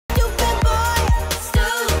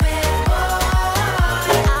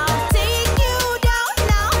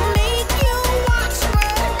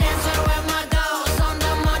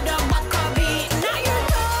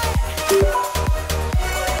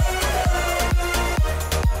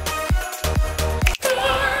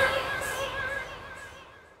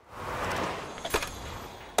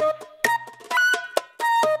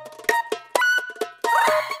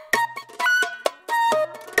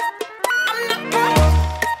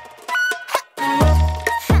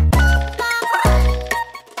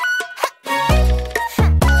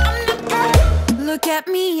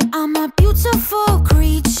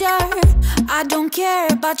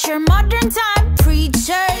about your modern time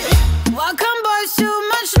preacher. Welcome boys, too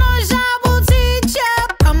much noise, I will teach ya.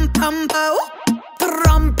 Pum pum po,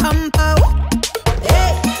 pum pum po.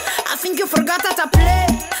 Hey, I think you forgot how to play.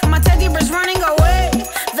 My teddy bear's running away.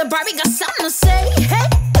 The Barbie got something to say. Hey,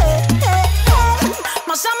 hey, hey, hey.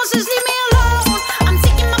 My summer says leave me alone. I'm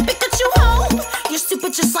taking my Pikachu home. You're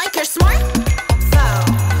stupid just like you're smart.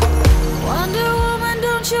 Wonder Woman,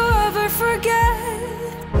 don't you ever forget.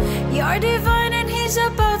 You're divine and he's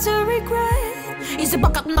about to regret. He's a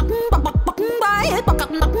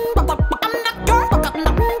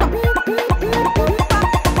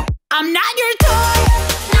I'm not your toy,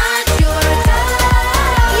 not your toy.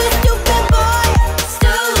 You stupid boy,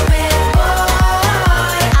 stupid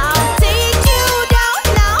boy. I'll take you down,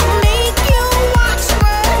 I'll make you watch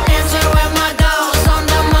me dancing with my dolls on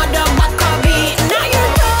the motherfucker beat. Not your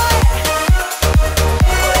toy.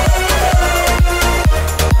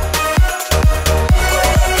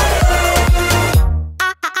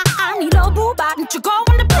 I need a boo bot, don't you go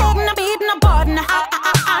on the pig, and I'm beating a button.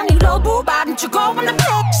 I need a boo bot, don't you go on the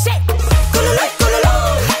pig, shit.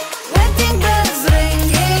 Wedding bells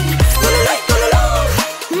ringing,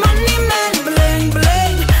 money man bling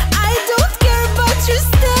bling. I don't care about your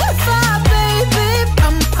stepfather, baby.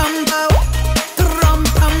 Pum pum po, pum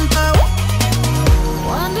pum po.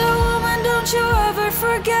 Wonder Woman, don't you ever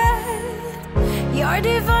forget. You're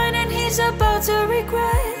divine and he's about to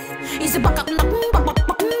regret. He's a